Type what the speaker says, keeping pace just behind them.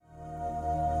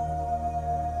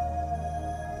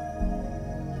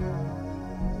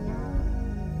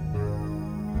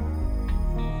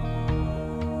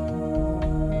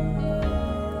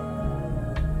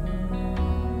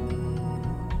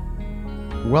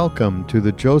Welcome to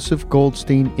the Joseph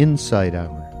Goldstein Insight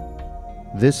Hour.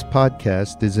 This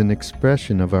podcast is an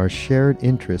expression of our shared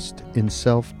interest in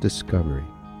self-discovery.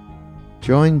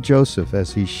 Join Joseph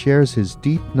as he shares his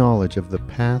deep knowledge of the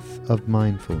path of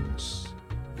mindfulness.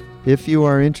 If you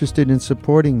are interested in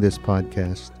supporting this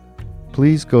podcast,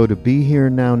 please go to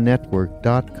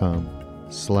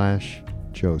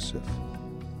BeHereNowNetwork.com/Joseph.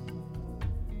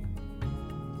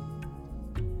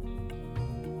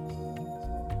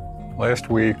 Last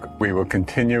week, we were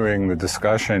continuing the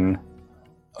discussion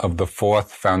of the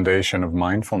fourth foundation of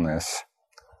mindfulness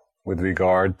with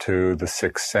regard to the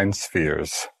six sense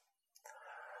spheres.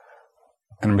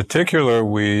 And in particular,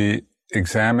 we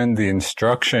examined the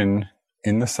instruction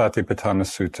in the Satipatthana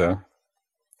Sutta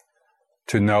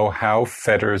to know how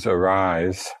fetters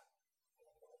arise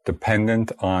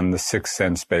dependent on the six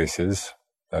sense bases,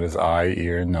 that is eye,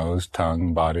 ear, nose,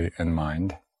 tongue, body, and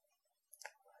mind.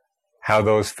 How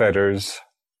those fetters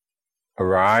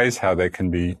arise, how they can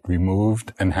be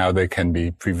removed, and how they can be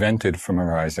prevented from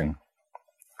arising.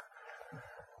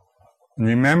 And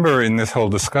remember, in this whole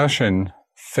discussion,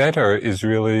 fetter is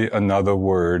really another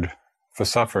word for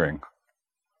suffering.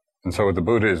 And so what the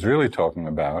Buddha is really talking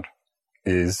about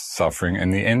is suffering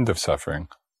and the end of suffering,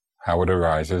 how it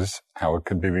arises, how it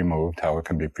can be removed, how it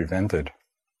can be prevented.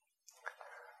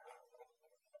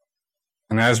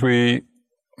 And as we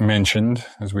mentioned,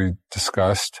 as we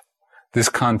discussed, this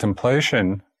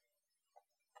contemplation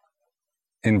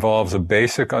involves a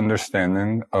basic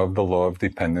understanding of the law of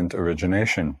dependent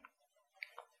origination.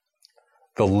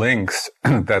 The links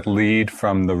that lead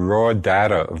from the raw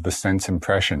data of the sense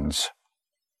impressions,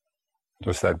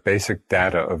 just that basic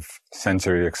data of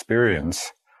sensory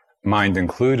experience, mind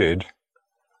included,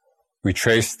 we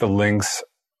trace the links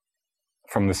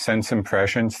from the sense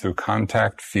impressions through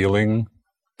contact, feeling,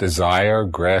 desire,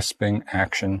 grasping,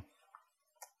 action.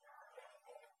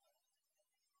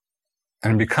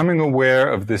 And becoming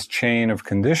aware of this chain of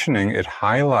conditioning, it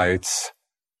highlights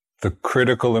the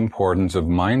critical importance of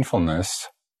mindfulness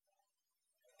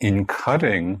in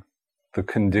cutting the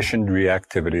conditioned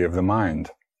reactivity of the mind.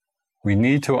 We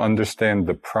need to understand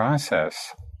the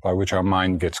process by which our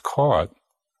mind gets caught.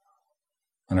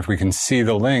 And if we can see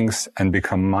the links and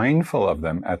become mindful of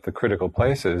them at the critical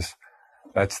places,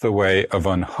 that's the way of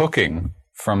unhooking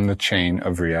from the chain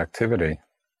of reactivity.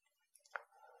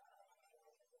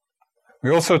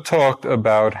 We also talked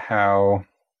about how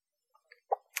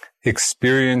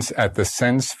experience at the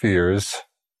sense spheres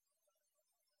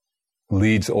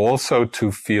leads also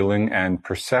to feeling and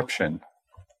perception.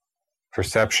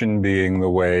 Perception being the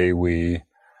way we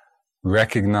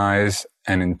recognize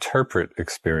and interpret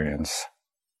experience.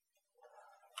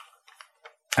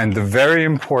 And the very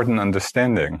important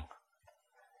understanding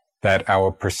that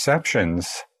our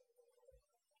perceptions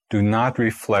do not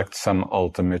reflect some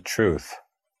ultimate truth,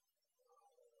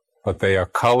 but they are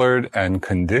colored and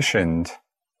conditioned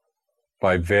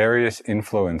by various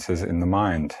influences in the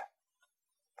mind.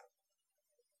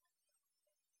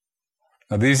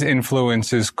 Now, these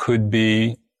influences could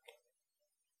be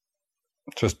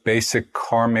just basic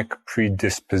karmic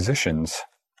predispositions,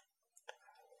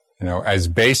 as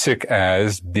basic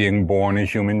as being born a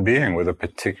human being with a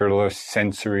particular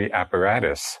sensory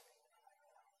apparatus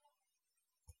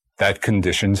that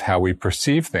conditions how we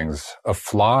perceive things. A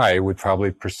fly would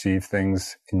probably perceive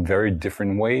things in very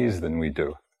different ways than we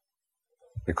do,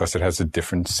 because it has a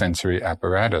different sensory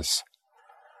apparatus.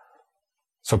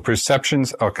 So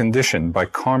perceptions are conditioned by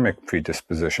karmic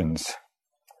predispositions.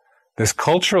 There's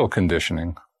cultural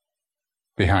conditioning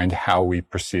behind how we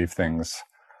perceive things.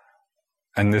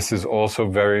 And this is also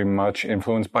very much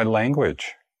influenced by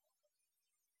language.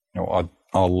 Our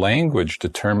language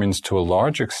determines to a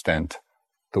large extent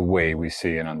the way we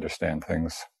see and understand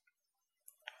things.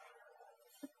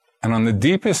 And on the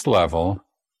deepest level,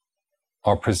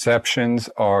 our perceptions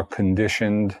are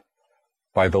conditioned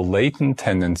by the latent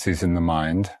tendencies in the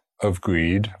mind of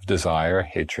greed, of desire,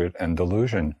 hatred, and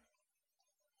delusion.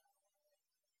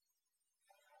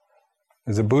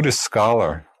 There's a Buddhist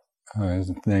scholar,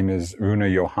 his name is Rune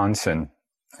Johansson,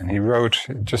 and he wrote,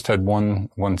 just had one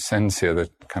sentence here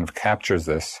that kind of captures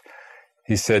this.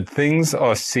 He said, "Things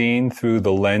are seen through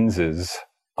the lenses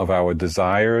of our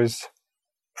desires,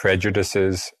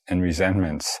 prejudices, and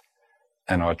resentments,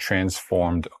 and are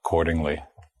transformed accordingly."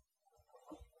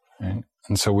 Right?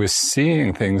 And so we're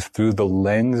seeing things through the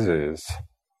lenses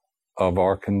of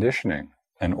our conditioning,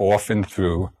 and often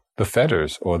through the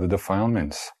fetters or the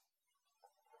defilements.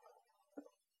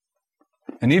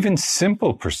 And even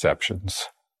simple perceptions,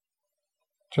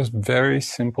 just very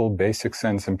simple basic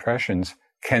sense impressions,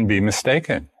 can be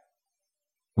mistaken.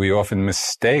 We often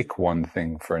mistake one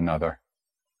thing for another.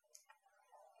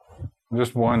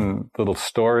 Just one little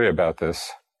story about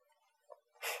this.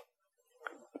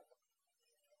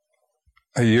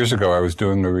 Years ago, I was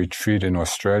doing a retreat in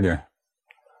Australia,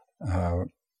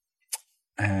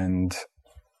 and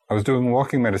I was doing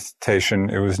walking meditation.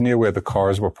 It was near where the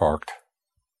cars were parked.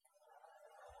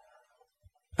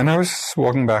 And I was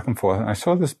walking back and forth, and I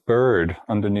saw this bird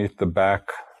underneath the back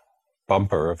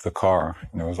bumper of the car.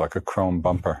 It was like a chrome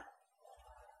bumper.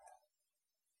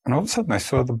 And all of a sudden, I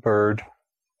saw the bird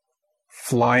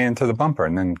fly into the bumper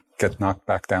and then get knocked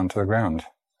back down to the ground.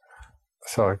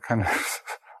 So I kind of was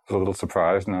a little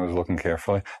surprised, and I was looking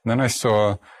carefully. And then I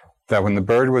saw that when the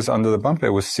bird was under the bumper,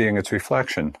 it was seeing its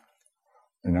reflection.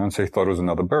 And so he thought it was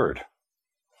another bird.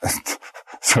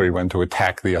 So he went to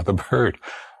attack the other bird.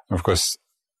 And of course,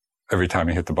 every time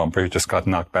he hit the bumper, he just got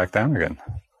knocked back down again.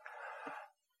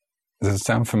 Does it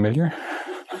sound familiar?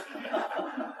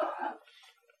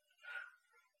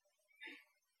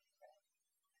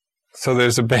 So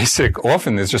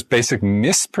often there's just basic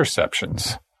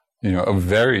misperceptions, of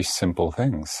very simple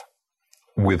things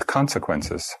with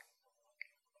consequences.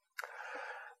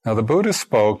 Now, the Buddha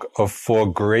spoke of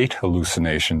 4 great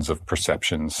hallucinations of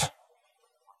perceptions.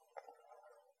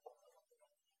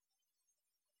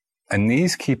 And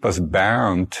these keep us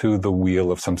bound to the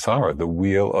wheel of samsara, the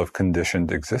wheel of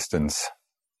conditioned existence.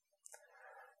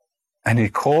 And he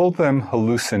called them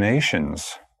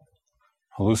hallucinations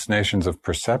of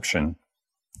perception,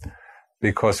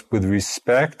 because with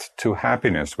respect to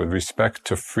happiness, with respect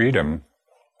to freedom,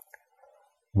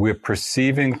 we're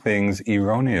perceiving things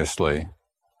erroneously.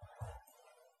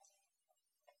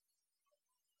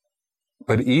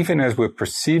 But even as we're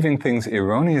perceiving things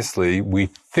erroneously, we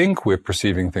think we're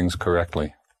perceiving things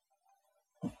correctly.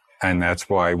 And that's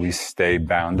why we stay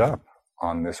bound up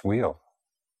on this wheel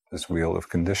of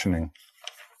conditioning.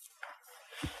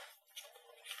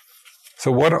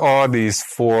 So what are these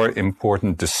 4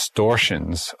 important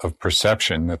distortions of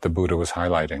perception that the Buddha was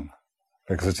highlighting?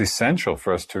 Because it's essential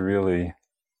for us to really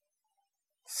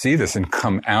see this and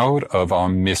come out of our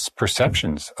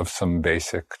misperceptions of some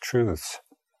basic truths.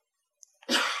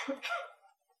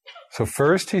 So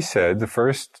first, he said, the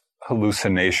first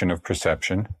hallucination of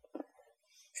perception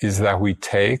is that we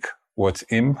take what's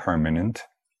impermanent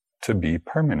to be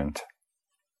permanent.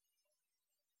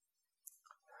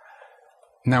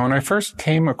 Now, when I first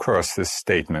came across this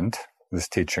statement, this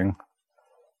teaching,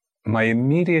 my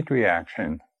immediate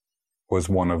reaction was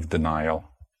one of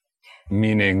denial,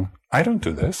 meaning, I don't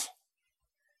do this.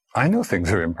 I know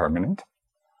things are impermanent.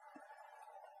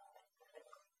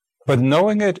 But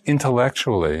knowing it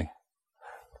intellectually,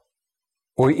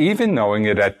 or even knowing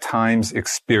it at times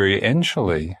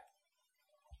experientially,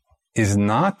 is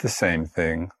not the same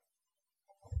thing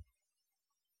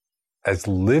as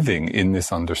living in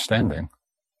this understanding,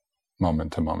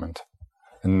 moment to moment.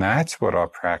 And that's what our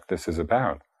practice is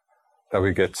about, that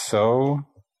we get so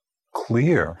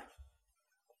clear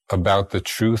about the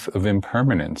truth of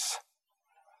impermanence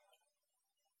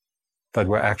that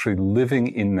we're actually living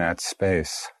in that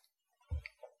space.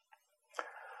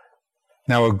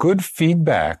 Now, a good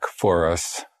feedback for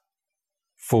us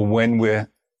for when we're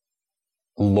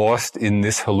lost in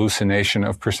this hallucination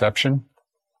of perception,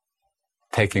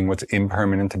 taking what's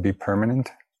impermanent to be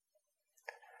permanent,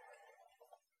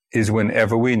 is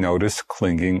whenever we notice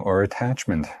clinging or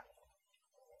attachment.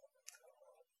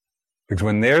 Because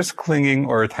when there's clinging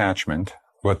or attachment,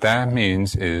 what that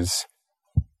means is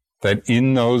that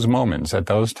in those moments, at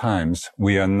those times,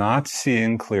 we are not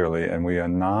seeing clearly and we are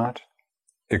not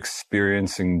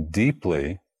experiencing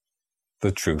deeply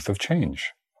the truth of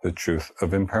change, the truth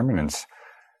of impermanence.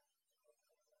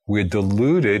 We're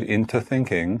deluded into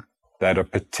thinking that a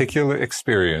particular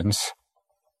experience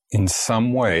in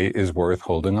some way is worth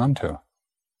holding on to.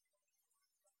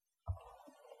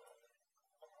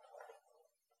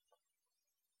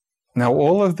 Now,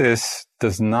 all of this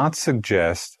does not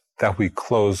suggest that we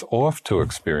close off to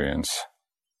experience.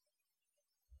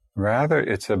 Rather,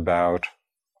 it's about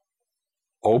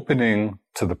opening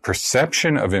to the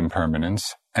perception of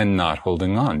impermanence and not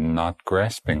holding on, not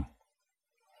grasping.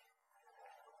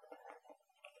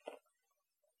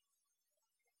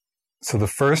 So the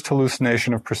first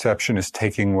hallucination of perception is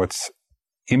taking what's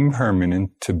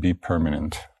impermanent to be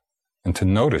permanent, and to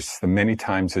notice the many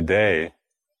times a day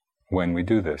when we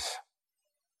do this.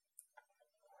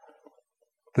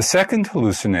 The second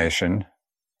hallucination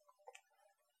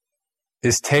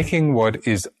is taking what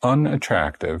is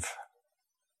unattractive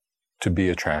to be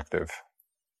attractive,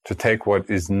 to take what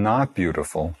is not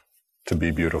beautiful to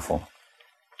be beautiful.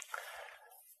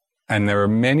 And there are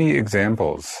many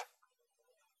examples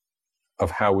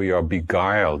of how we are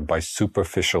beguiled by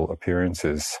superficial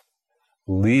appearances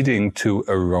leading to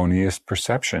erroneous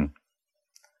perception,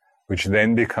 which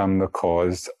then become the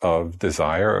cause of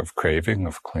desire, of craving,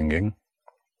 of clinging.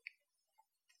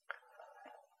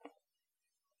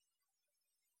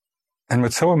 And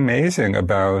what's so amazing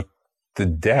about the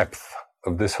depth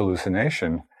of this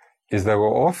hallucination is that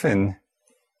we're often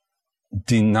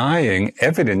denying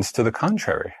evidence to the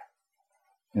contrary.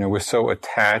 We're so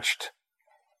attached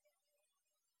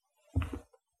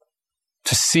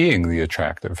to seeing the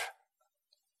attractive.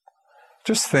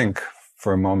 Just think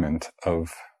for a moment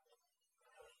of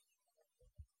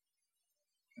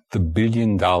the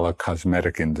billion-dollar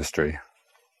cosmetic industry.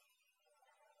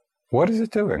 What is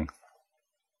it doing?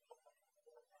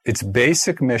 Its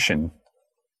basic mission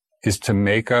is to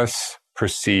make us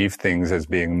perceive things as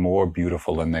being more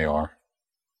beautiful than they are.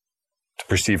 To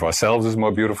perceive ourselves as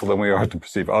more beautiful than we are, to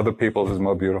perceive other people as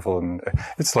more beautiful. And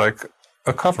it's like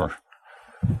a cover.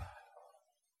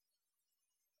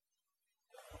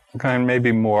 Kind of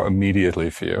maybe more immediately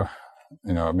for you.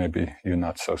 Maybe you're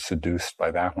not so seduced by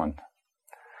that one.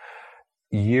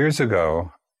 Years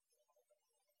ago,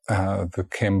 the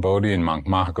Cambodian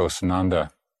monk Goldstein,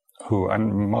 who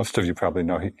most of you probably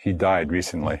know, he died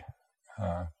recently.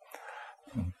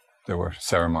 There were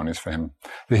ceremonies for him.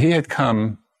 But he had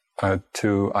come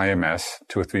to IMS,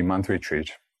 to a 3-month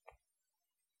retreat.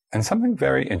 And something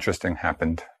very interesting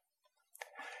happened.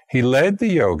 He led the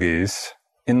yogis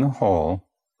in the hall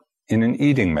in an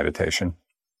eating meditation.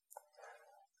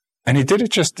 And he did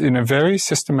it just in a very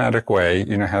systematic way,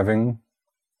 having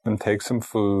them take some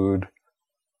food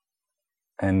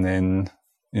and then,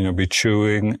 be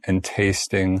chewing and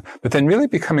tasting, but then really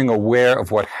becoming aware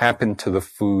of what happened to the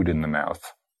food in the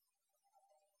mouth.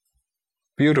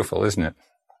 Beautiful, isn't it?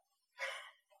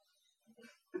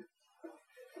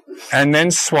 And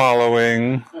then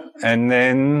swallowing, and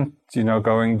then,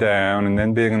 going down, and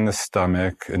then being in the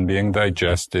stomach, and being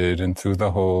digested, and through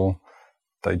the whole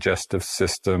digestive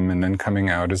system, and then coming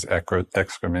out as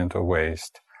excrement or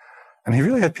waste. And he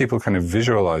really had people kind of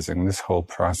visualizing this whole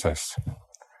process.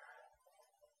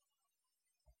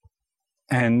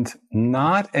 And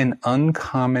not an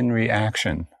uncommon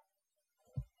reaction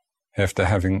after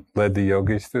having led the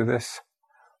yogis through this,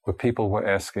 where people were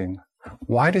asking,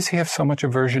 why does he have so much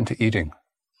aversion to eating?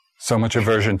 So much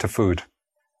aversion to food?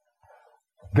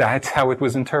 That's how it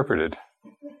was interpreted,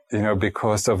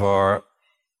 because of our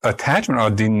attachment,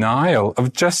 our denial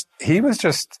of he was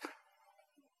just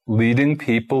leading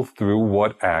people through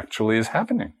what actually is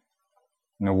happening,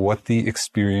 what the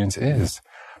experience is.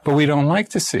 But we don't like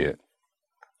to see it.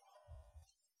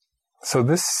 So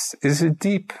this is a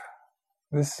deep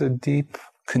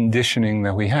conditioning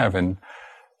that we have, and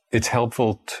it's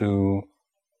helpful to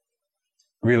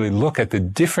really look at the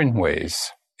different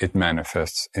ways it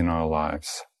manifests in our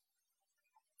lives.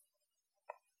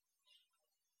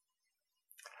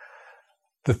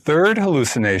 The third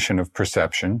hallucination of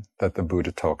perception that the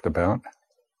Buddha talked about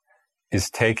is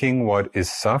taking what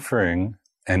is suffering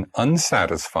and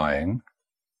unsatisfying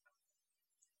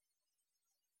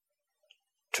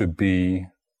to be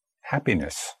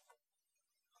happiness,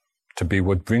 to be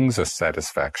what brings us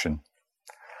satisfaction.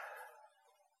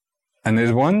 And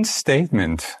there's one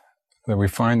statement that we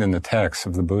find in the text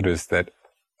of the Buddhas that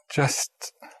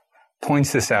just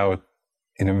points this out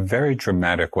in a very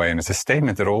dramatic way. And it's a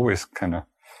statement that always kind of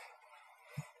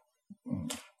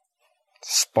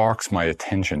sparks my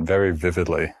attention very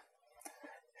vividly.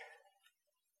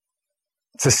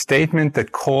 It's a statement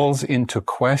that calls into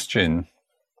question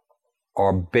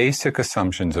our basic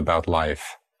assumptions about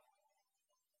life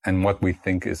and what we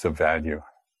think is of value.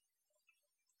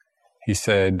 He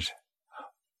said,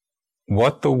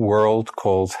 what the world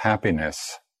calls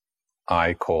happiness,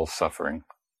 I call suffering.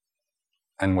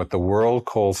 And what the world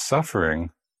calls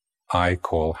suffering, I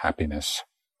call happiness.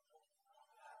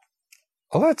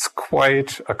 Well, that's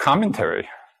quite a commentary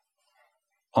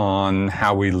on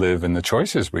how we live and the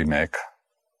choices we make.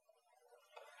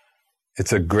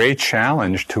 It's a great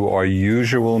challenge to our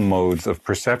usual modes of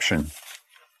perception.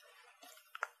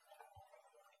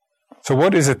 So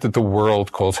what is it that the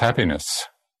world calls happiness?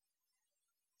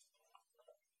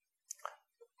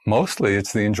 Mostly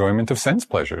it's the enjoyment of sense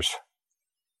pleasures,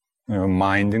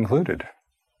 mind included.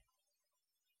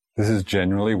 This is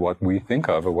generally what we think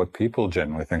of, or what people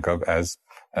generally think of as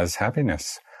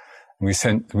happiness. We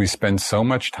spend so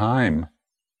much time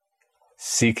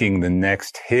seeking the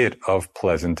next hit of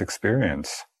pleasant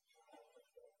experience,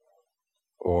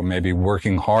 or maybe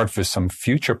working hard for some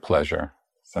future pleasure,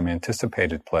 some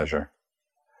anticipated pleasure.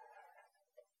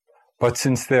 But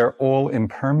since they're all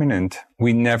impermanent,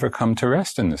 we never come to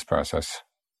rest in this process.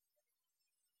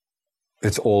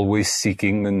 It's always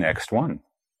seeking the next one.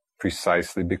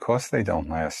 precisely because they don't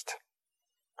last.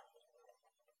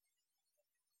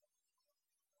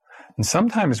 And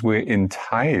sometimes we're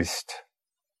enticed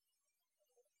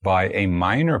by a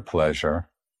minor pleasure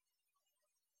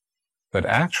that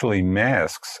actually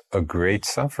masks a great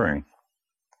suffering.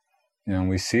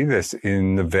 We see this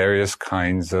in the various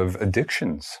kinds of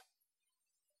addictions.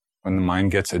 When the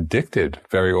mind gets addicted,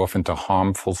 very often to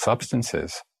harmful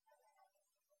substances,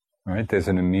 right? There's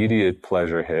an immediate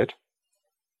pleasure hit,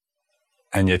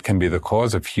 and yet can be the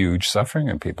cause of huge suffering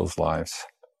in people's lives.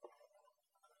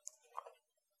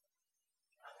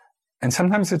 And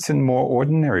sometimes it's in more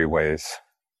ordinary ways.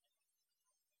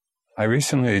 I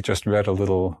recently just read a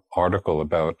little article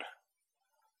about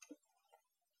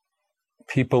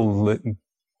people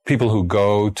who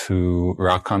go to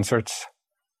rock concerts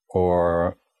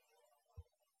or,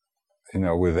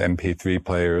 with MP3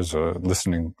 players or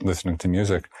listening to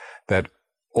music, that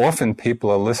often people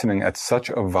are listening at such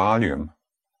a volume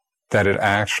that it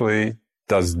actually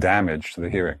does damage to the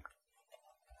hearing.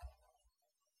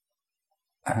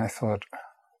 And I thought,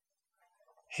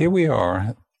 here we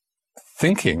are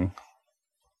thinking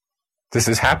this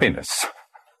is happiness,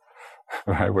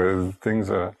 right? Where things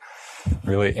are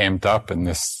really amped up in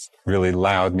this really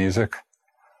loud music.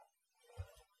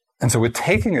 And so we're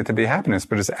taking it to be happiness,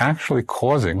 but it's actually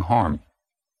causing harm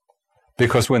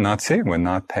because we're not seeing, we're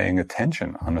not paying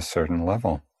attention on a certain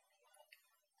level.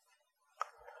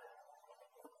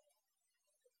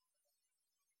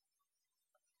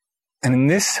 And in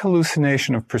this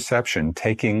hallucination of perception,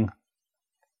 taking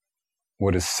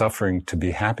what is suffering to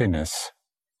be happiness,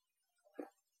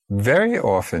 very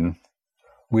often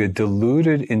we're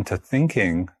deluded into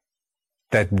thinking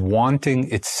that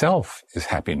wanting itself is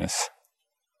happiness.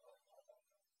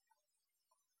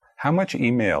 How much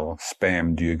email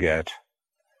spam do you get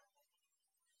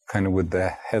kind of with the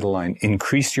headline,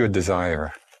 "Increase your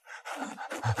desire"?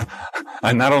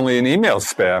 And not only in email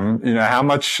spam, how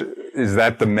much is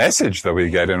that the message that we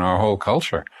get in our whole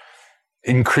culture?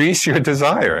 Increase your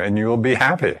desire and you will be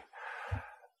happy.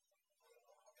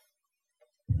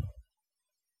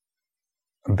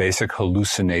 A basic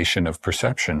hallucination of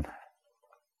perception.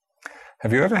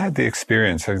 Have you ever had the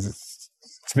experience? It's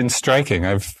been striking.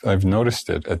 I've noticed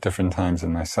it at different times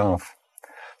in myself.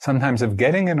 Sometimes of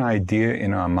getting an idea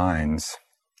in our minds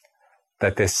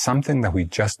that there's something that we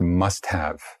just must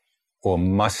have or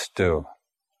must do.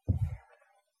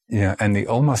 And the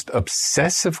almost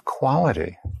obsessive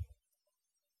quality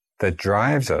that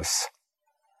drives us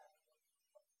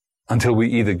until we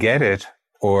either get it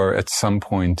or at some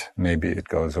point maybe it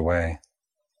goes away.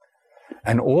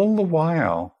 And all the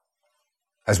while,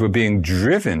 as we're being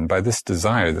driven by this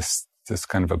desire, this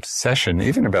kind of obsession,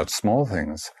 even about small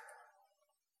things,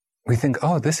 we think,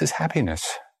 oh, this is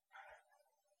happiness.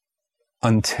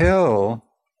 Until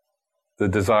the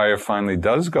desire finally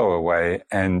does go away,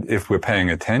 and if we're paying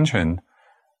attention,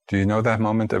 do you know that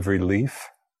moment of relief?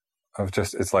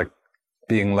 It's like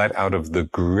being let out of the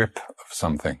grip of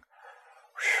something.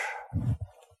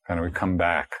 And we come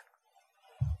back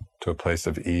to a place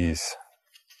of ease.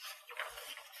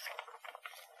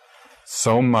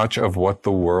 So much of what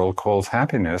the world calls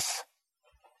happiness,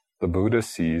 the Buddha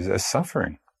sees as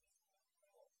suffering.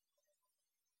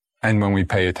 And when we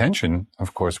pay attention,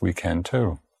 of course, we can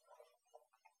too.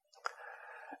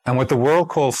 And what the world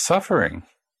calls suffering,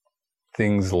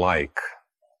 things like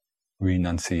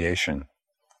renunciation,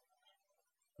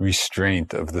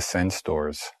 restraint of the sense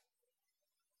doors,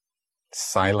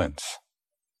 silence,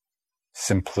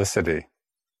 simplicity,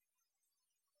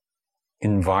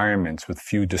 environments with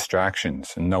few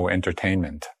distractions and no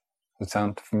entertainment. Does it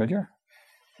sound familiar?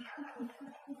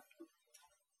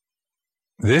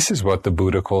 This is what the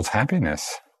Buddha calls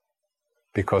happiness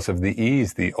because of the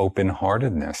ease, the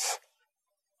open-heartedness,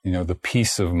 the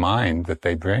peace of mind that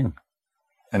they bring.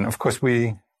 And of course,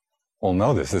 we all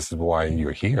know this. This is why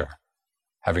you're here,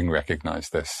 having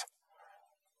recognized this.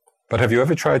 But have you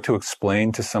ever tried to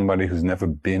explain to somebody who's never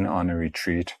been on a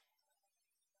retreat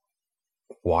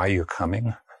why you're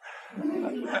coming?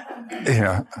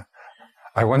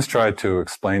 I once tried to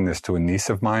explain this to a niece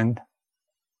of mine,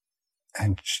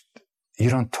 and you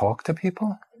don't talk to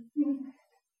people?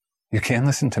 You can't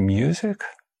listen to music?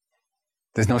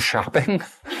 There's no shopping?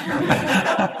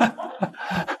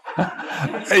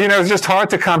 It's just hard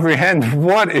to comprehend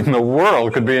what in the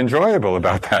world could be enjoyable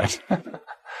about that.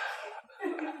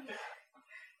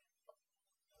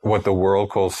 What the world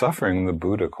calls suffering, the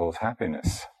Buddha calls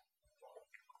happiness.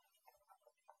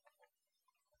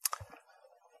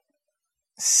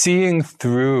 Seeing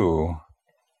through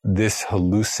this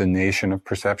hallucination of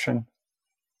perception,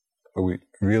 where we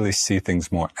really see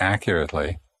things more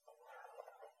accurately,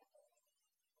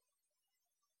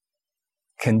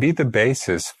 can be the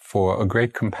basis for a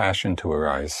great compassion to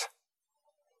arise.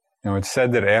 It's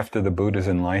said that after the Buddha's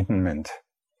enlightenment,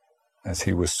 as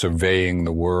he was surveying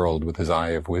the world with his eye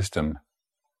of wisdom,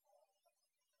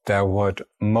 that what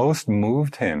most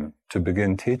moved him to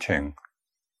begin teaching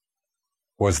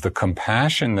was the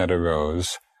compassion that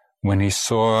arose when he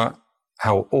saw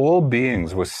how all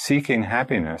beings were seeking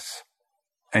happiness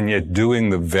and yet doing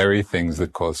the very things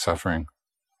that cause suffering.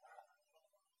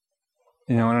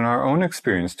 In our own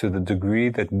experience, to the degree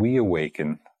that we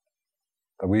awaken,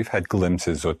 that we've had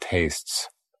glimpses or tastes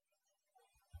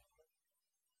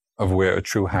of where a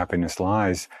true happiness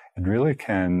lies, it really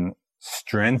can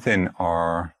strengthen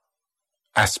our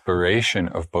aspiration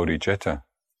of bodhicitta.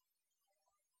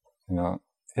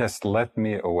 Yes, let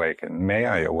me awaken. May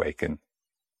I awaken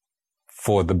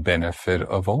for the benefit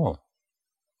of all,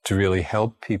 to really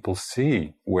help people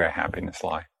see where happiness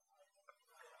lies.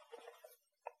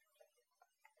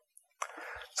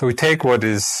 So we take what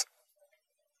is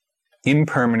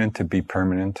impermanent to be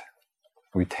permanent.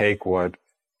 We take what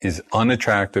is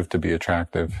unattractive to be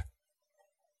attractive.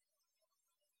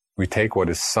 We take what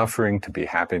is suffering to be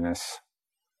happiness.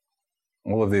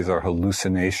 All of these are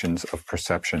hallucinations of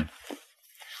perception.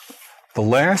 The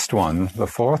last one, the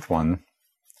fourth one,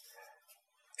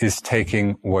 is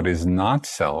taking what is not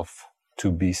self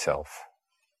to be self.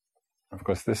 Of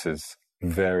course, this is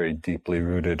very deeply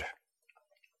rooted.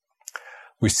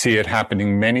 We see it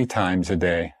happening many times a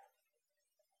day.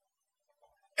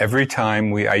 Every time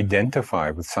we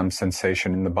identify with some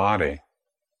sensation in the body,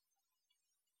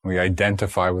 we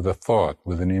identify with a thought,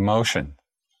 with an emotion,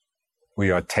 we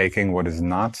are taking what is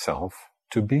not self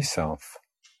to be self.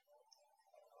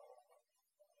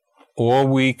 Or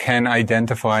we can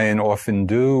identify, and often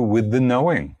do, with the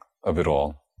knowing of it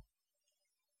all.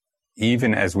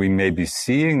 Even as we may be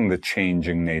seeing the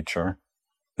changing nature,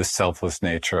 the selfless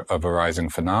nature of arising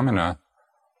phenomena,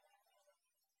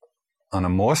 on a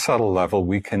more subtle level,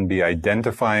 we can be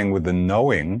identifying with the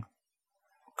knowing,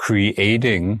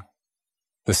 creating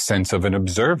the sense of an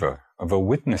observer, of a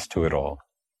witness to it all.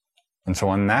 And so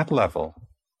on that level,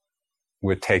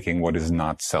 we're taking what is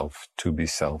not self to be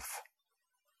self.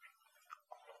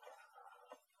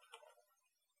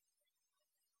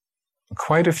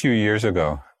 Quite a few years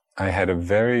ago, I had a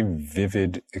very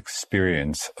vivid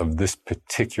experience of this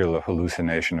particular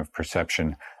hallucination of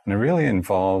perception, and it really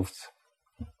involved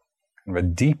a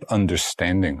deep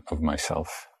understanding of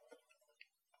myself.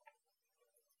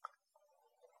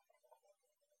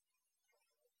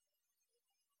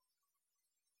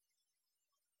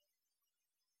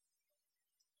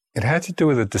 It had to do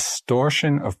with a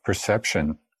distortion of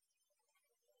perception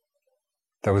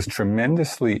that was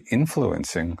tremendously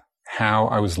influencing how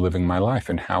I was living my life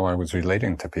and how I was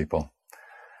relating to people.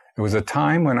 It was a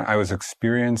time when I was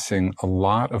experiencing a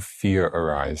lot of fear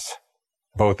arise,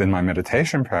 both in my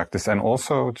meditation practice and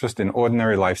also just in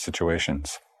ordinary life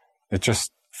situations.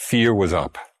 Fear was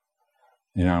up.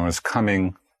 It was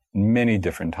coming many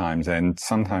different times and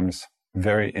sometimes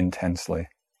very intensely.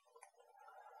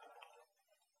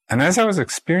 And as I was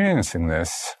experiencing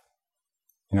this,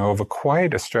 over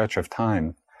quite a stretch of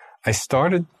time, I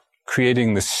started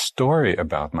creating this story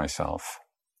about myself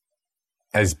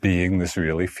as being this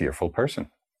really fearful person,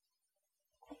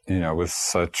 with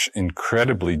such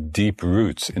incredibly deep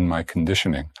roots in my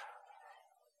conditioning.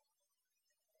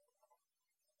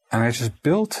 And I just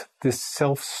built this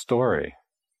self-story,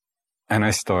 and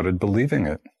I started believing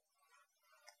it.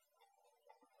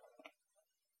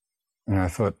 And I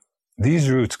thought, these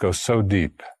roots go so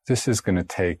deep, this is going to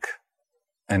take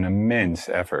an immense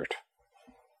effort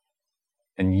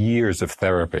and years of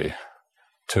therapy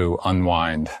to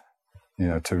unwind,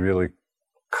 to really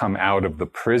come out of the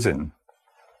prison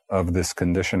of this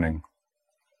conditioning.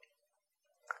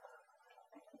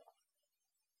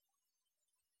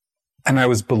 And I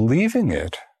was believing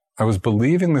it. I was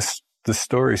believing the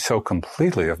story so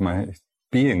completely of my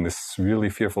being this really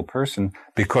fearful person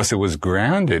because it was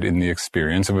grounded in the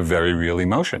experience of a very real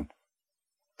emotion.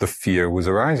 The fear was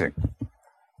arising.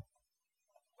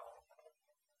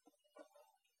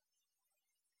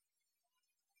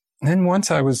 Then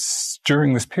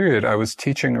during this period, I was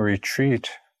teaching a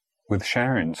retreat with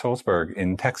Sharon Salzberg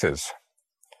in Texas.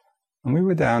 And we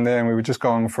were down there and we were just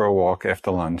going for a walk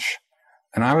after lunch.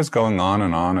 And I was going on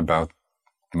and on about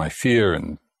my fear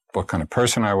and what kind of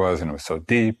person I was, and it was so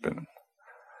deep.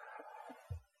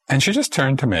 And she just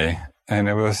turned to me, and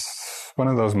it was one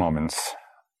of those moments.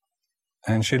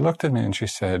 And she looked at me and she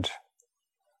said,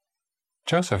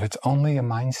 "Joseph, it's only a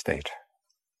mind state."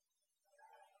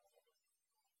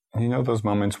 And those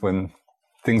moments when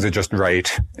things are just right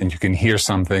and you can hear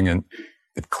something and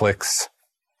it clicks.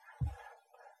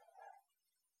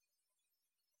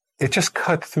 it just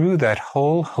cut through that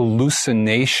whole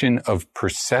hallucination of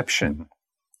perception,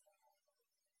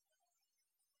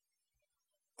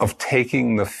 of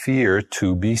taking the fear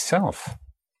to be self,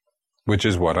 which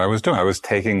is what I was doing. I was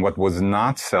taking what was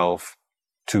not self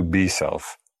to be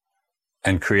self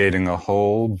and creating a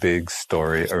whole big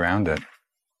story around it.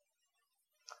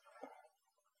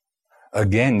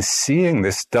 Again, seeing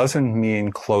this doesn't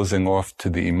mean closing off to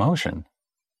the emotion.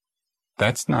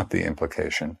 That's not the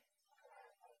implication.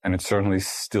 And it certainly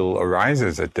still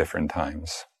arises at different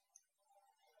times.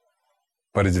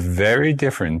 But it's very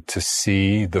different to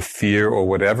see the fear or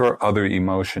whatever other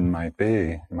emotion might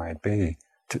be.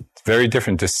 It's very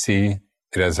different to see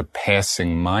it as a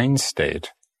passing mind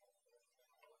state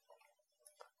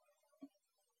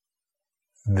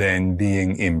than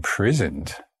being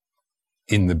imprisoned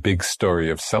in the big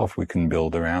story of self we can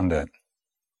build around it.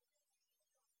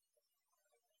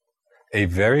 A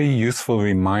very useful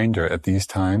reminder at these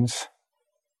times,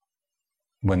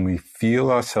 when we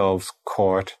feel ourselves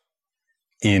caught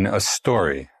in a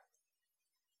story,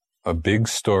 a big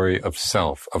story of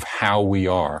self, of how we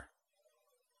are,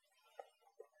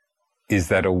 is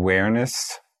that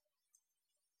awareness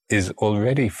is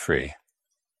already free.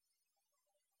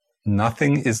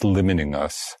 Nothing is limiting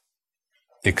us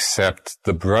except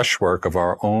the brushwork of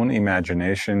our own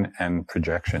imagination and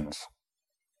projections.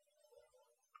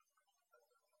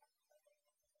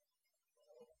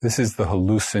 This is the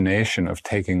hallucination of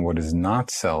taking what is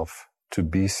not self to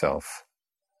be self.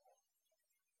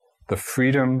 The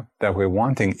freedom that we're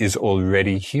wanting is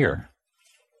already here.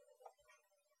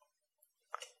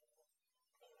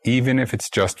 Even if it's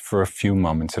just for a few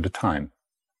moments at a time.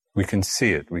 We can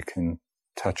see it, we can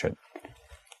touch it.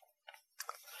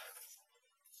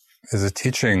 There's a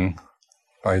teaching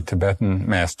by a Tibetan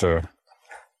master,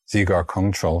 Dzigar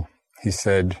Kongtrul. He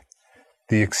said,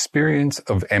 the experience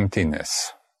of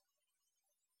emptiness,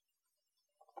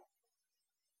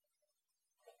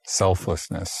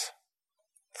 selflessness,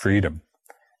 freedom,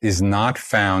 is not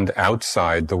found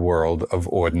outside the world of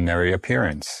ordinary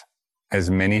appearance, as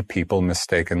many people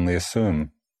mistakenly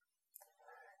assume.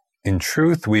 In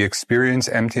truth, we experience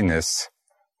emptiness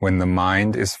when the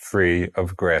mind is free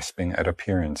of grasping at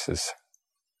appearances.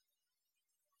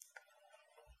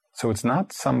 So it's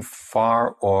not some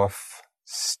far-off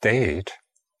state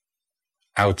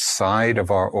outside of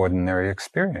our ordinary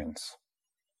experience.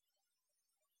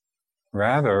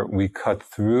 Rather, we cut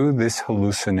through this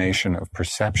hallucination of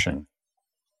perception,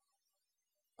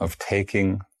 of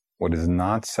taking what is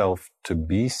not self to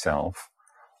be self,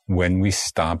 when we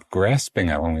stop grasping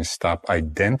at, when we stop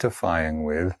identifying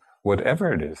with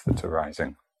whatever it is that's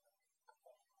arising.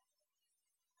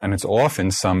 And it's often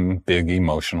some big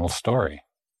emotional story.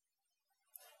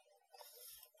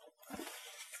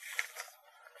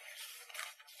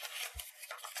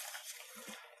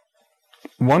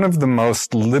 One of the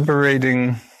most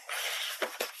liberating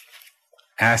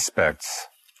aspects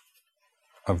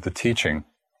of the teaching,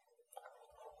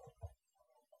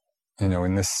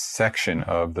 in this section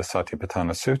of the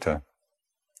Satipatthana Sutta,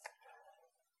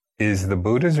 is the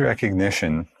Buddha's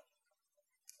recognition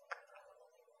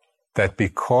that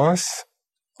because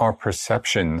our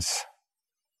perceptions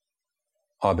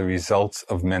are the results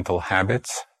of mental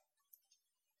habits,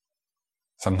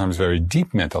 sometimes very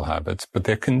deep mental habits, but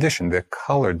they're conditioned, they're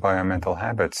colored by our mental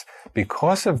habits.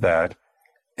 Because of that,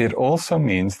 it also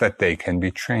means that they can be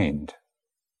trained.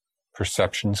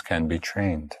 Perceptions can be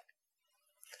trained.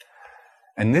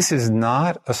 And this is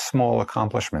not a small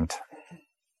accomplishment.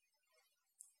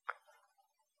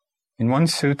 In one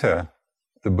sutta,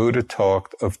 the Buddha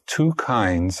talked of two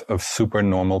kinds of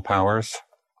supernormal powers.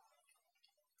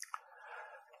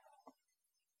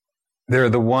 There are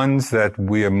the ones that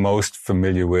we are most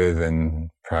familiar with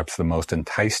and perhaps the most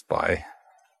enticed by,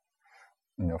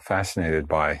 fascinated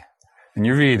by. And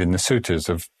you read in the suttas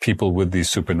of people with these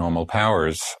supernormal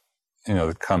powers,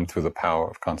 that come through the power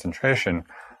of concentration,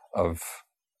 of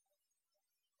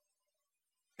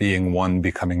being one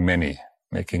becoming many,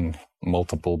 making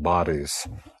multiple bodies,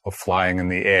 of flying in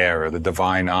the air, or the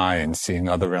divine eye and seeing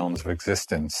other realms of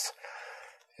existence,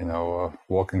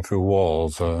 walking through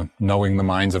walls, knowing the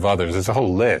minds of others. There's a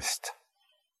whole list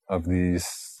of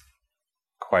these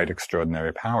quite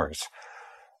extraordinary powers.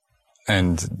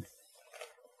 And,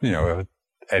 at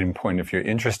any point, if you're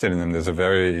interested in them, there's a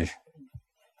very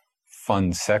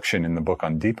fun section in the book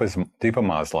on Dipa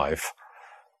Ma's life,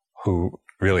 who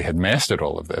really had mastered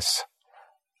all of this.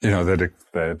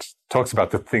 That talks about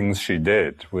the things she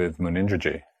did with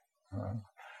Munindraji,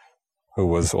 who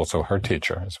was also her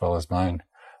teacher as well as mine,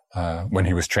 when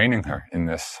he was training her in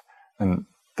this. And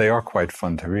they are quite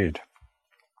fun to read.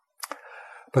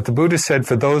 But the Buddha said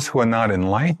for those who are not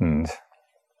enlightened,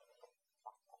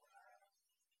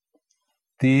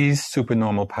 these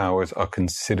supernormal powers are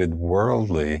considered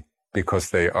worldly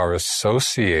because they are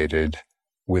associated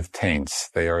with taints.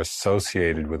 They are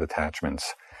associated with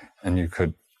attachments. And you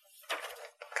can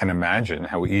imagine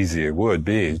how easy it would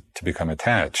be to become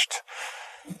attached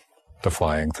to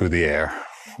flying through the air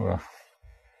or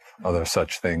other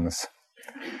such things.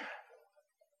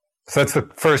 So that's the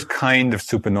first kind of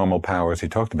supernormal powers he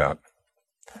talked about.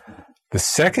 The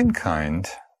second kind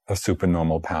of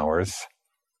supernormal powers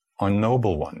are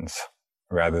noble ones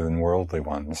rather than worldly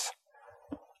ones,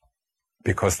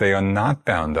 because they are not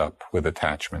bound up with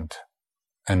attachment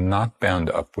and not bound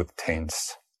up with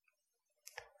taints.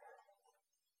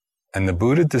 And the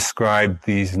Buddha described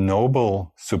these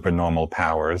noble supernormal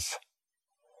powers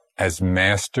as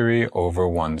mastery over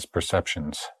one's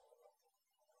perceptions.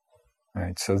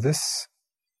 Right, so this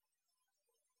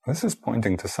is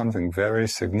pointing to something very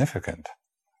significant,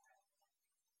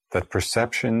 that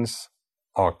perceptions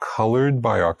are colored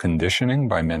by our conditioning,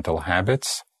 by mental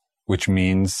habits, which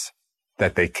means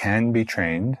that they can be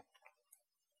trained.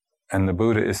 And the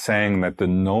Buddha is saying that the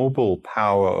noble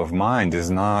power of mind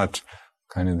is not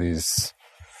kind of these,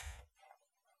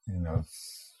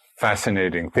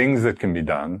 fascinating things that can be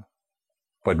done,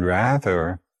 but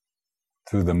rather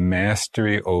through the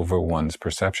mastery over one's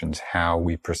perceptions, how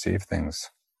we perceive things.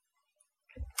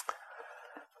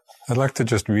 I'd like to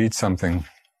just read something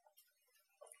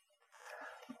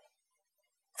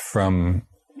from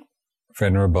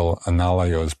Venerable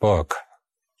Analayo's book,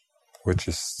 which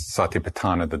is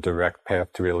Satipatthana, The Direct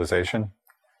Path to Realization,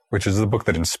 which is the book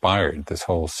that inspired this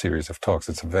whole series of talks.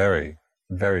 It's a very,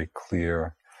 very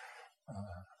clear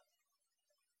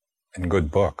and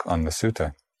good book on the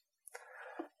sutta.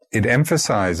 It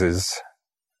emphasizes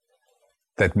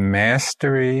that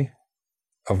mastery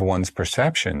of one's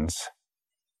perceptions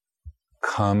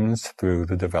comes through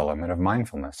the development of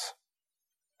mindfulness.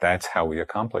 That's how we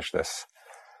accomplish this.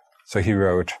 So he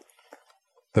wrote,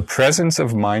 "The presence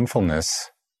of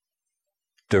mindfulness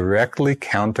directly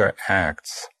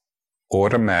counteracts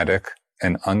automatic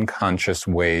and unconscious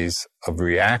ways of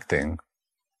reacting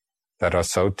that are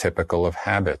so typical of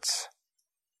habits.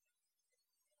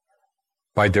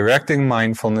 By directing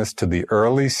mindfulness to the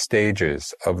early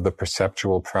stages of the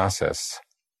perceptual process,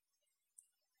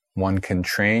 one can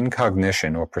train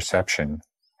cognition or perception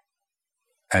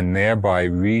and thereby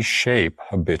reshape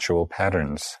habitual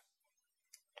patterns.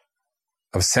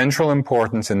 Of central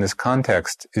importance in this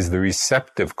context is the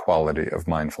receptive quality of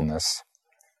mindfulness,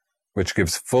 which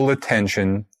gives full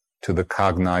attention to the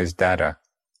cognized data.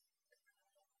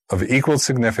 Of equal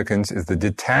significance is the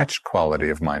detached quality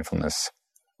of mindfulness,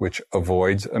 which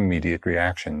avoids immediate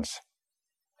reactions."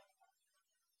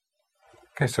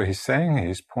 Okay, so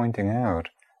he's pointing out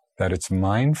that it's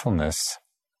mindfulness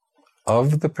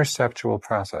of the perceptual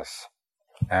process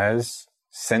as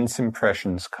sense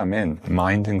impressions come in,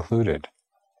 mind included.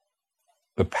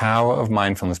 The power of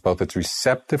mindfulness, both its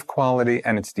receptive quality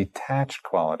and its detached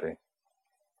quality,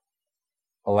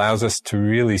 allows us to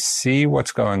really see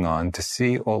what's going on, to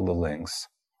see all the links,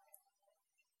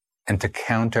 and to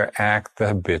counteract the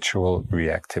habitual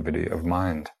reactivity of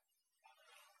mind.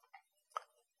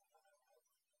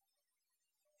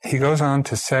 He goes on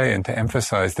to say and to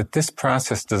emphasize that this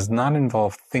process does not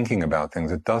involve thinking about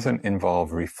things. It doesn't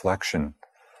involve reflection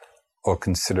or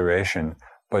consideration,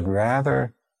 but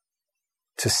rather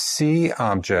to see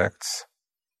objects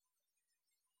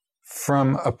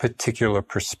from a particular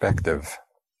perspective.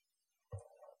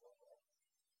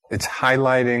 It's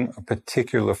highlighting a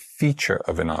particular feature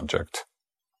of an object.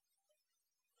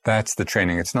 That's the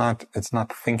training. It's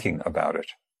not thinking about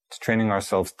it. It's training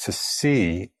ourselves to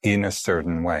see in a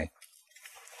certain way.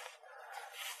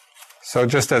 So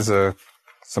just as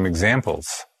some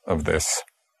examples of this,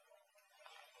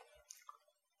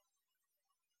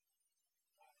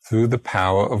 through the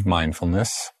power of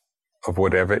mindfulness, of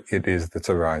whatever it is that's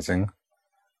arising,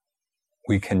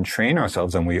 we can train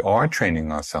ourselves, and we are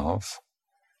training ourselves,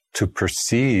 to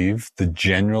perceive the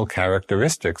general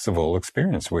characteristics of all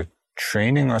experience. We're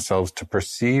training ourselves to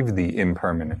perceive the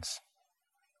impermanence,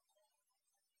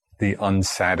 the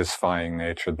unsatisfying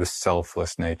nature, the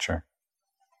selfless nature.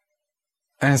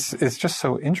 And it's just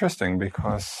so interesting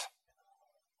because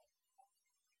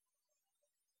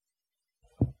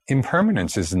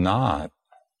impermanence is not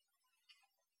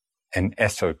an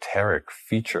esoteric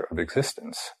feature of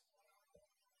existence.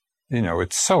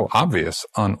 It's so obvious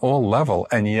on all level,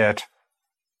 and yet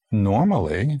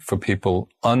normally for people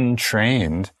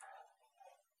untrained,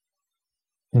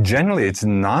 generally it's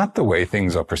not the way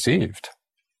things are perceived.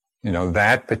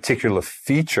 That particular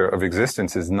feature of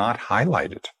existence is not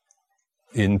highlighted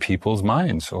in people's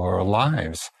minds or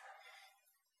lives.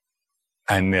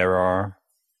 And there are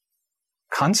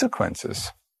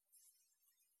consequences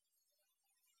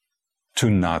to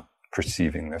not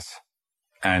perceiving this.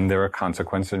 And there are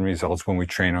consequences and results when we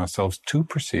train ourselves to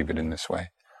perceive it in this way.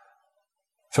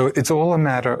 So it's all a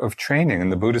matter of training.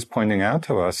 And the Buddha is pointing out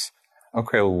to us,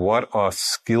 okay, what are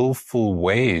skillful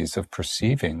ways of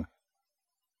perceiving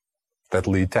that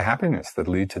lead to happiness, that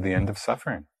lead to the end of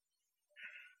suffering,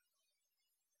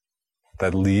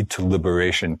 that lead to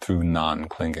liberation through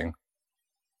non-clinging?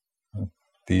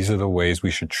 These are the ways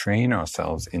we should train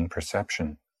ourselves in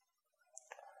perception.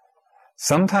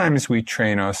 Sometimes we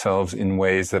train ourselves in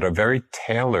ways that are very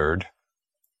tailored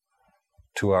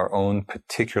to our own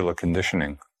particular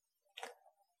conditioning.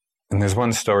 And there's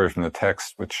one story from the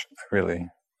text which I really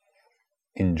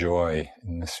enjoy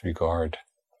in this regard.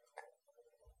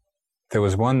 There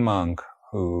was one monk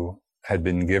who had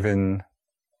been given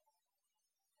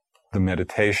the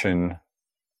meditation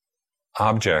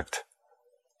object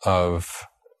of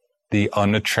the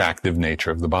unattractive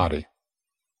nature of the body.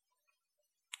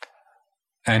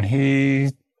 And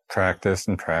he practiced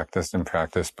and practiced and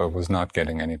practiced, but was not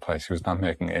getting any place. He was not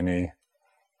making any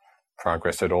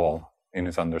progress at all in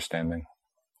his understanding.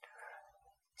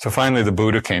 So finally the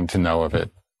Buddha came to know of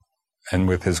it. And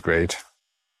with his great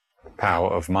power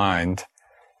of mind,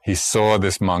 he saw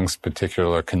this monk's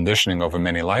particular conditioning over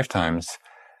many lifetimes.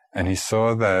 And he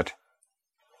saw that,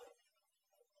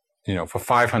 for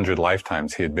 500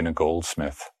 lifetimes he had been a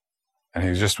goldsmith. And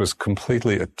he just was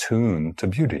completely attuned to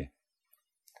beauty.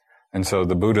 And so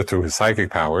the Buddha, through his psychic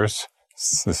powers,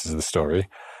 this is the story,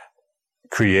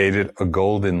 created a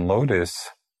golden lotus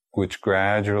which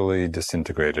gradually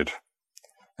disintegrated.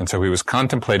 And so he was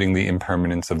contemplating the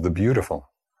impermanence of the beautiful.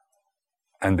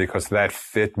 And because that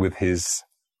fit with his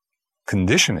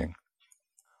conditioning,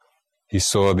 he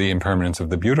saw the impermanence of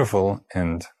the beautiful,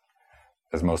 and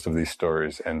as most of these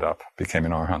stories end up, became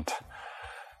an arhat.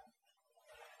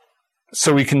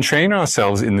 So we can train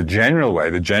ourselves in the general way,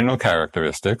 the general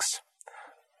characteristics,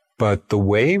 but the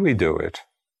way we do it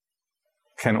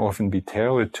can often be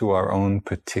tailored to our own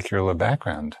particular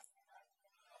background.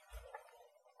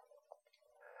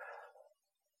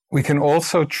 We can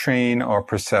also train our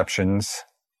perceptions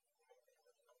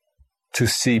to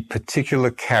see particular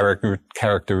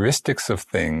characteristics of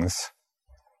things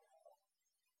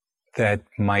that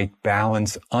might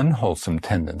balance unwholesome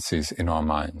tendencies in our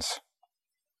minds.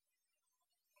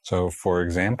 So, for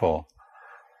example,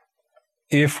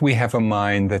 if we have a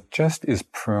mind that just is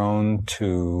prone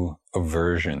to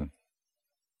aversion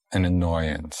and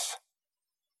annoyance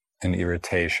and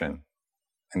irritation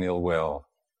and ill will,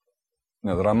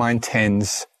 that our mind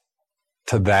tends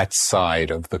to that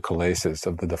side of the kilesas,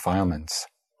 of the defilements,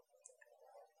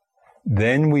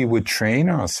 then we would train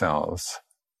ourselves,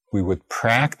 we would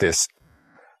practice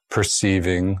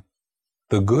perceiving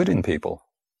the good in people.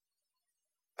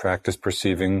 Practice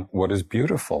perceiving what is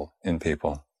beautiful in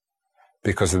people,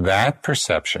 because that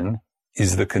perception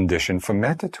is the condition for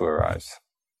metta to arise,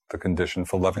 the condition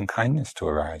for loving kindness to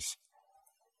arise.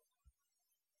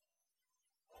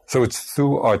 So it's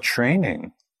through our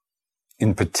training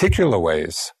in particular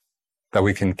ways that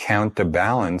we can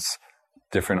counterbalance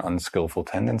different unskillful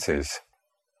tendencies.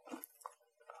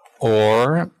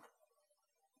 Or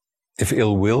if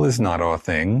ill will is not our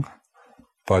thing,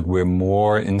 but we're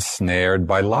more ensnared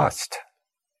by lust,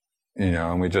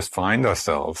 and we just find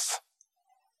ourselves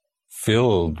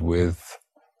filled with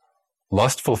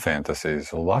lustful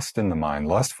fantasies, lust in the mind,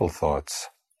 lustful thoughts,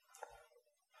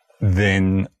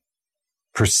 then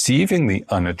perceiving the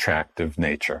unattractive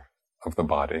nature of the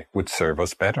body would serve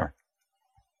us better.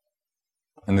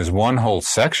 And there's one whole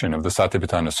section of the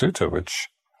Satipatthana Sutta which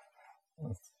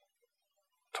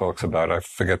talks about, I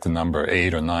forget the number,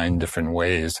 8 or 9 different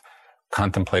ways,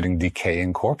 contemplating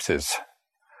decaying corpses.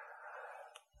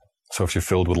 So if you're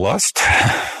filled with lust,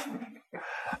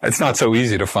 it's not so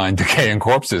easy to find decaying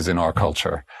corpses in our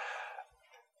culture.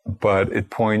 But it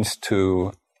points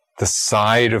to the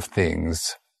side of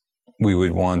things we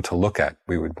would want to look at,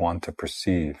 we would want to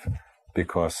perceive,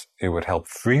 because it would help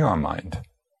free our mind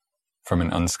from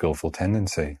an unskillful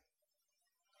tendency.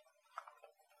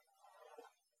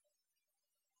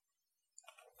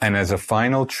 And as a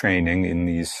final training in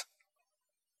these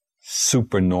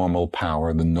supernormal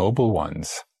power, the noble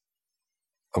ones,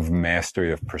 of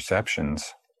mastery of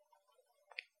perceptions,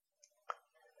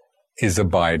 is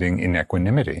abiding in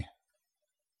equanimity.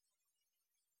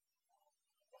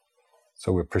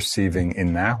 So we're perceiving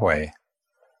in that way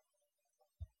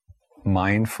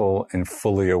mindful and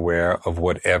fully aware of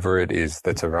whatever it is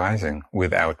that's arising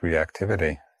without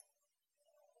reactivity.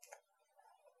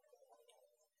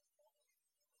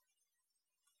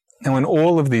 Now, in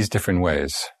all of these different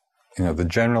ways, the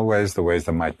general ways, the ways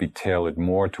that might be tailored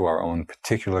more to our own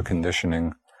particular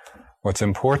conditioning, what's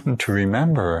important to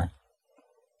remember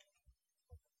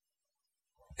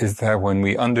is that when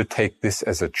we undertake this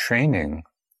as a training,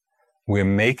 we're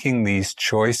making these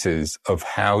choices of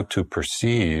how to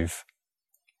perceive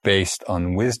based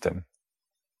on wisdom,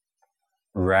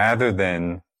 rather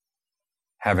than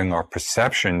having our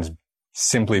perceptions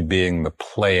simply being the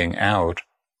playing out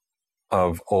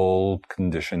of old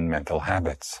conditioned mental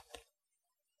habits.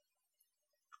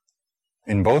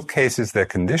 In both cases, they're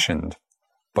conditioned,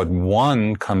 but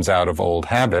one comes out of old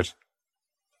habit,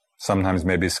 sometimes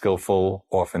maybe skillful,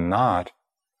 often not.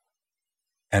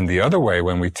 And the other way,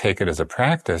 when we take it as a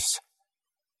practice,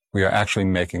 we are actually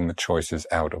making the choices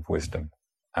out of wisdom,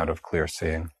 out of clear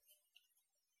seeing.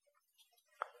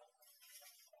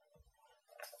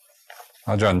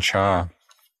 Ajahn Chah,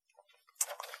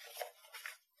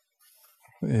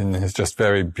 in his just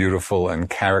very beautiful and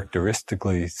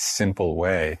characteristically simple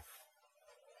way,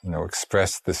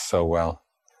 expressed this so well.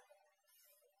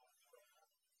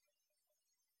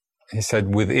 He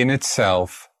said, within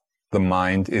itself, the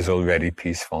mind is already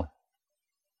peaceful.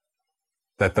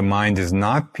 That the mind is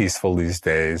not peaceful these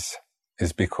days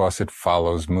is because it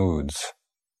follows moods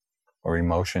or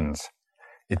emotions.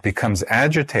 It becomes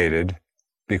agitated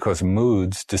because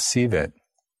moods deceive it.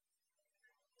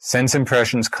 Sense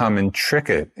impressions come and trick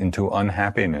it into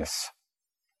unhappiness,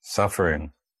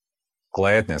 suffering,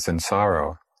 gladness, and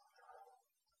sorrow.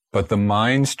 But the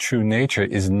mind's true nature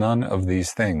is none of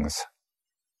these things.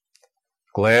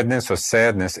 Gladness or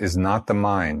sadness is not the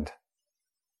mind,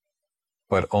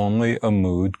 but only a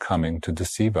mood coming to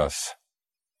deceive us.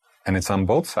 And it's on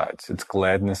both sides. It's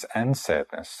gladness and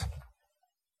sadness.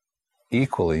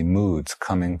 Equally, moods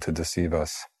coming to deceive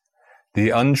us.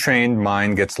 The untrained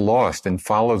mind gets lost and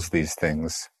follows these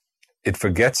things. It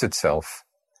forgets itself.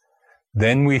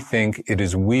 Then we think it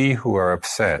is we who are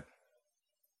upset,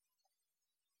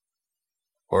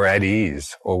 or at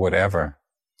ease, or whatever.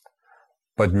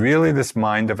 But really, this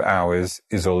mind of ours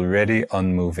is already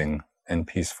unmoving and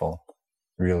peaceful,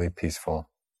 really peaceful.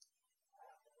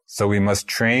 So we must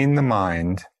train the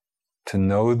mind to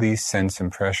know these sense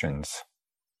impressions,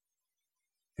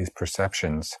 these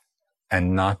perceptions,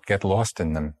 and not get lost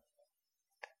in them.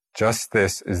 Just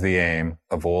this is the aim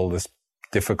of all this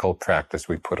difficult practice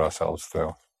we put ourselves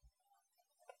through.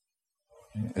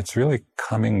 It's really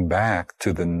coming back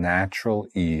to the natural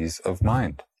ease of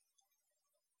mind.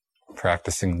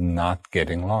 Practicing not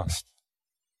getting lost.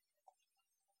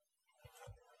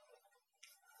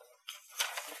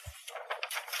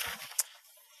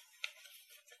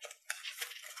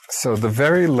 So the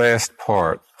very last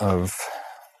part of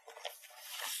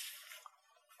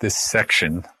this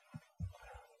section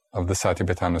of the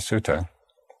Satipatthana Sutta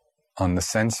on the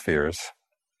sense spheres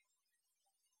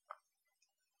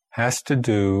has to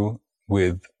do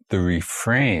with the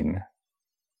refrain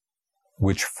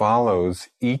which follows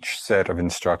each set of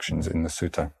instructions in the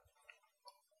sutta.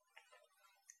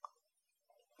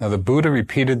 Now, the Buddha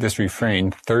repeated this refrain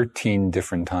 13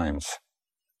 different times.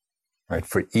 Right?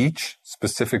 For each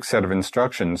specific set of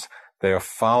instructions, they are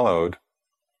followed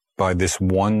by this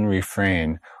one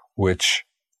refrain,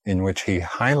 in which he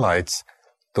highlights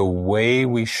the way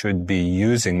we should be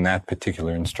using that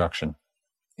particular instruction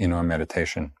in our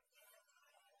meditation.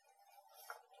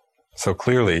 So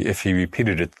clearly, if he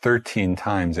repeated it 13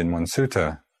 times in one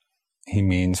sutta, he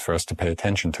means for us to pay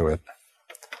attention to it.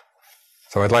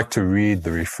 So I'd like to read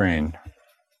the refrain.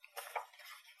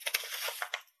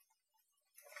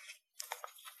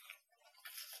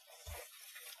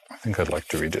 I think I'd like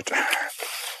to read it.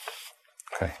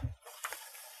 Okay.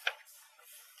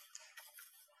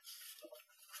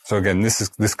 So again,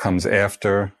 this comes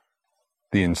after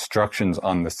the instructions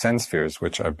on the sense spheres,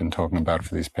 which I've been talking about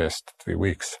for these past 3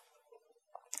 weeks.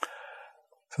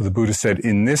 So the Buddha said,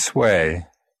 in this way,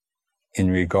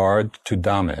 in regard to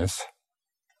dhammas,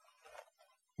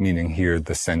 meaning here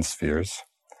the sense spheres,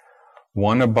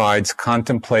 one abides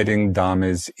contemplating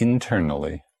dhammas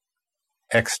internally,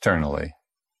 externally,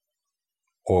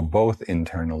 or both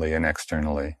internally and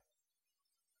externally.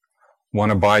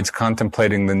 One abides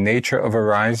contemplating the nature of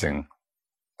arising,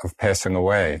 of passing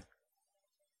away,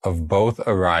 of both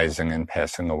arising and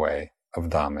passing away of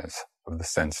dhammas, of the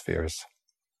sense spheres.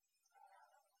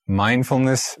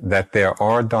 Mindfulness that there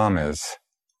are dhammas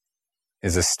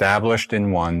is established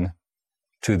in one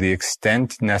to the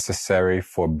extent necessary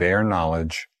for bare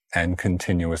knowledge and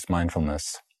continuous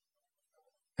mindfulness.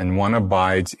 and one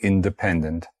abides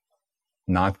independent,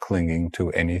 not clinging to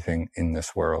anything in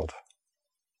this world.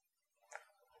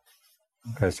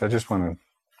 Okay, so I just want to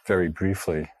very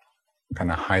briefly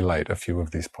kind of highlight a few of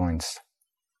these points.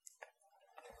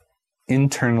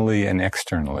 Internally and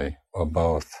externally, or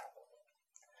both.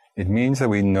 It means that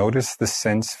we notice the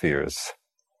sense spheres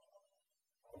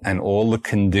and all the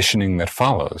conditioning that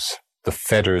follows, the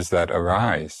fetters that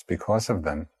arise because of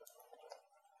them,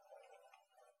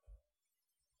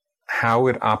 how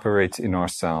it operates in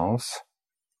ourselves,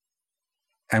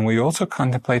 and we also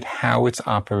contemplate how it's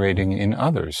operating in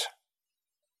others.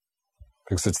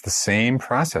 Because it's the same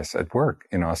process at work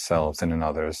in ourselves and in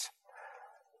others.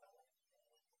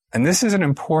 And this is an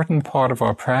important part of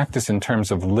our practice in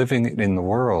terms of living it in the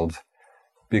world,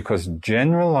 because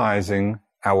generalizing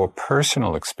our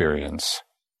personal experience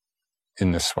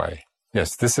in this way,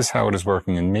 yes, this is how it is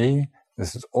working in me,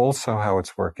 this is also how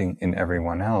it's working in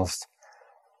everyone else,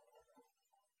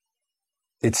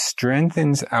 it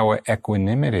strengthens our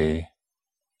equanimity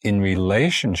in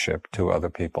relationship to other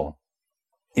people,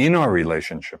 in our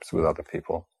relationships with other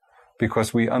people,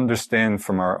 because we understand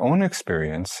from our own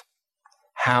experience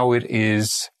how it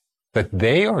is that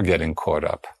they are getting caught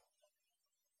up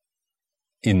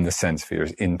in the sense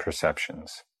spheres, in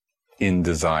perceptions, in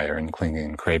desire and clinging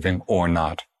and craving, or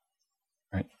not.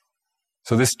 Right?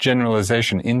 So this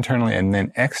generalization internally and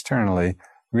then externally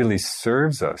really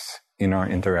serves us in our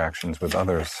interactions with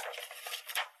others.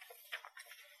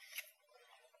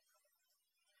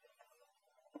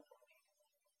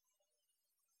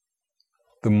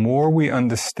 The more we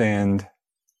understand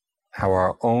how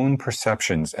our own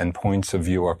perceptions and points of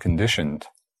view are conditioned,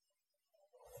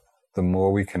 the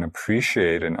more we can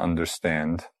appreciate and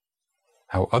understand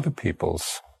how other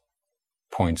people's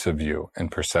points of view and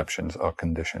perceptions are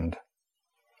conditioned.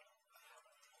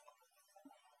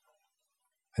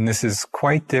 And this is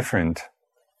quite different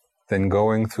than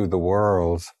going through the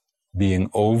world being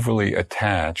overly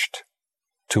attached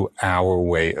to our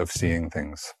way of seeing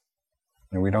things.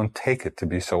 And we don't take it to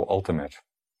be so ultimate.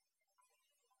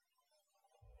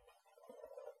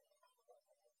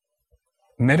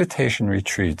 Meditation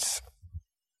retreats,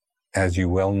 as you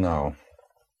well know,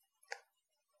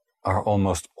 are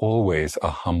almost always a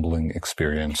humbling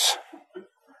experience,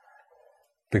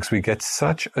 because we get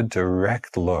such a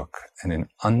direct look and an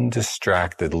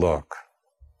undistracted look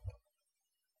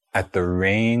at the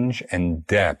range and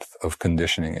depth of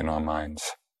conditioning in our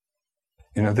minds.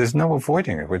 You know, there's no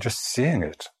avoiding it. We're just seeing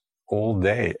it all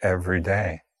day, every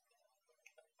day.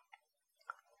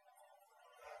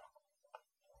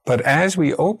 But as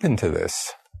we open to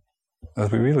this,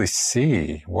 as we really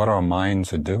see what our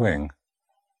minds are doing,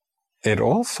 it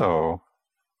also,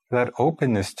 that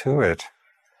openness to it,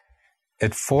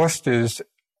 it fosters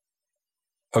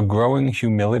a growing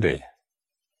humility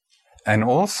and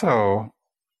also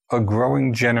a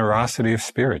growing generosity of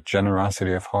spirit,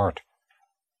 generosity of heart.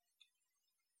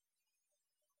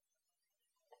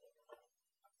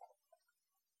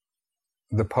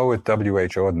 The poet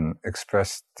W.H. Auden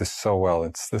expressed this so well.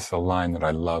 This is a line that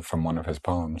I love from one of his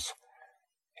poems.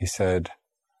 He said,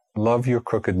 "Love your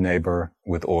crooked neighbor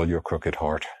with all your crooked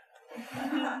heart."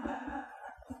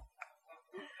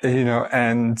 You know,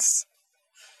 and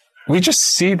we just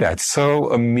see that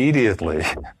so immediately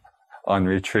on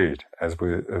retreat as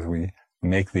we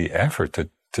make the effort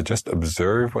to just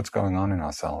observe what's going on in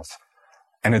ourselves.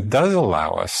 And it does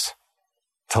allow us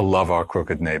to love our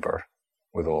crooked neighbor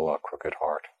with all our crooked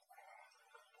heart.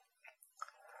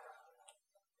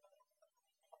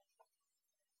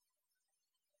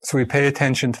 So we pay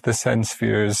attention to the sense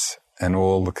spheres and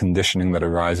all the conditioning that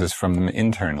arises from them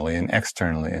internally and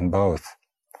externally in both.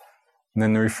 And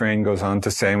then the refrain goes on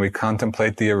to say, and we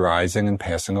contemplate the arising and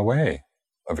passing away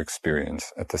of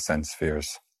experience at the sense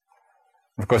spheres.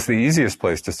 Of course, the easiest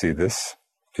place to see this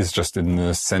is just in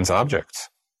the sense objects,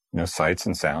 you know, sights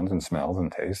and sounds and smells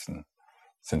and tastes and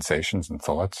sensations and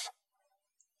thoughts.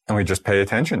 And we just pay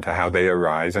attention to how they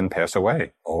arise and pass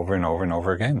away over and over and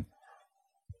over again.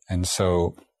 And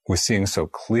so we're seeing so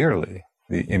clearly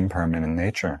the impermanent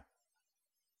nature.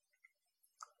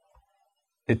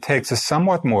 It takes a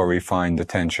somewhat more refined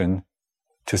attention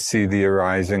to see the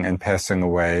arising and passing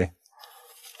away,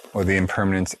 or the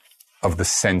impermanence of the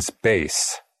sense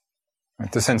base.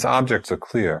 Right? The sense objects are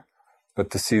clear,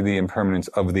 but to see the impermanence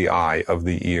of the eye, of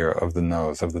the ear, of the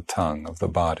nose, of the tongue, of the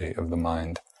body, of the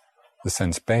mind, the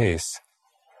sense base.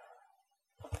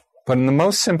 But in the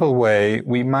most simple way,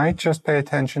 we might just pay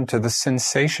attention to the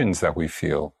sensations that we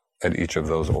feel at each of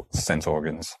those sense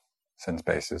organs, sense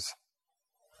bases.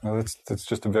 Now, that's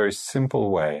just a very simple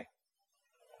way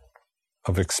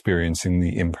of experiencing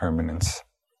the impermanence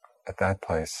at that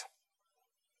place.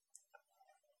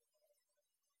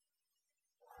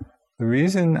 The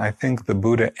reason I think the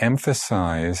Buddha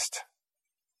emphasized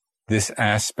this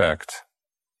aspect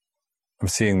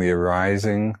of seeing the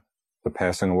arising, the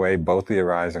passing away, both the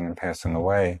arising and passing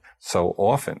away so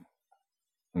often,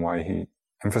 and why he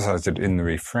emphasized it in the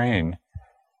refrain,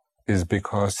 is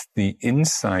because the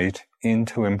insight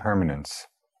into impermanence,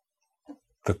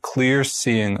 the clear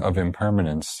seeing of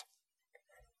impermanence,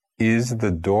 is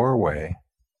the doorway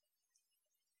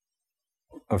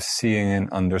of seeing and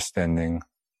understanding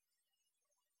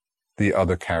the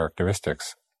other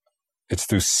characteristics. It's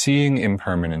through seeing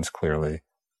impermanence clearly,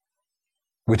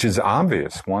 which is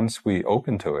obvious once we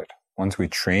open to it, once we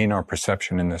train our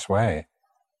perception in this way.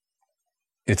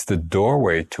 It's the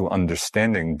doorway to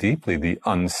understanding deeply the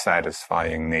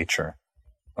unsatisfying nature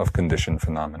of conditioned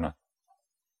phenomena.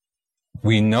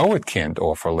 We know it can't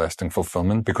offer lasting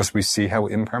fulfillment because we see how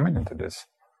impermanent it is.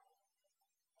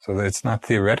 So that it's not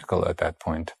theoretical at that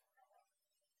point.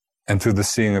 And through the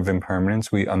seeing of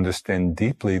impermanence, we understand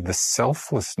deeply the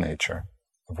selfless nature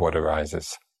of what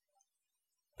arises.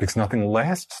 Because nothing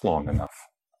lasts long enough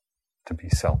to be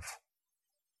self.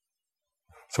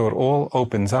 So it all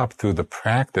opens up through the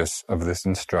practice of this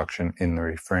instruction in the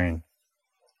refrain.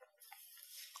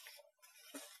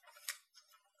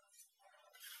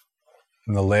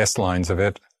 In the last lines of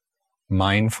it,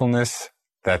 mindfulness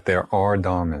that there are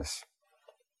dhammas,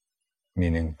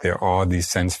 meaning there are these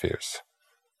sense spheres,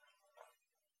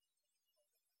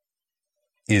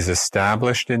 is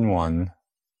established in one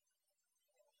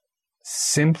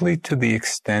simply to the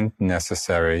extent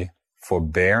necessary for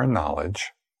bare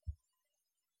knowledge,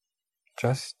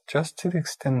 just to the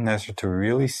extent necessary to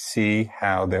really see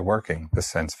how they're working, the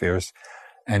sense spheres,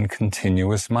 and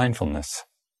continuous mindfulness.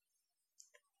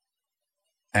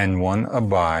 And one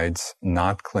abides,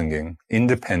 not clinging,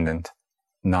 independent,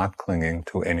 not clinging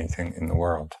to anything in the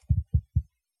world.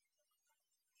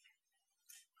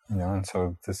 And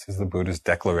so this is the Buddha's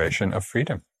declaration of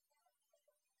freedom,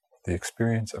 the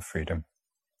experience of freedom.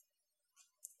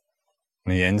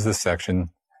 And he ends the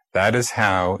section, that is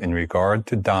how, in regard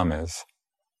to dhammas,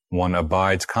 one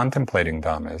abides contemplating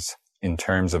dhammas in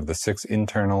terms of the 6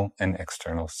 internal and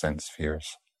external sense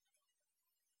spheres.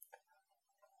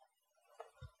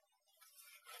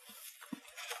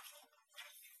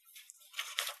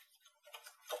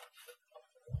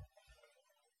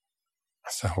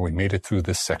 So we made it through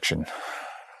this section.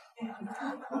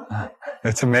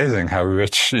 It's amazing how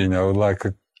rich, like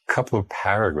a couple of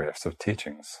paragraphs of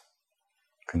teachings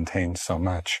contain so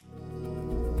much.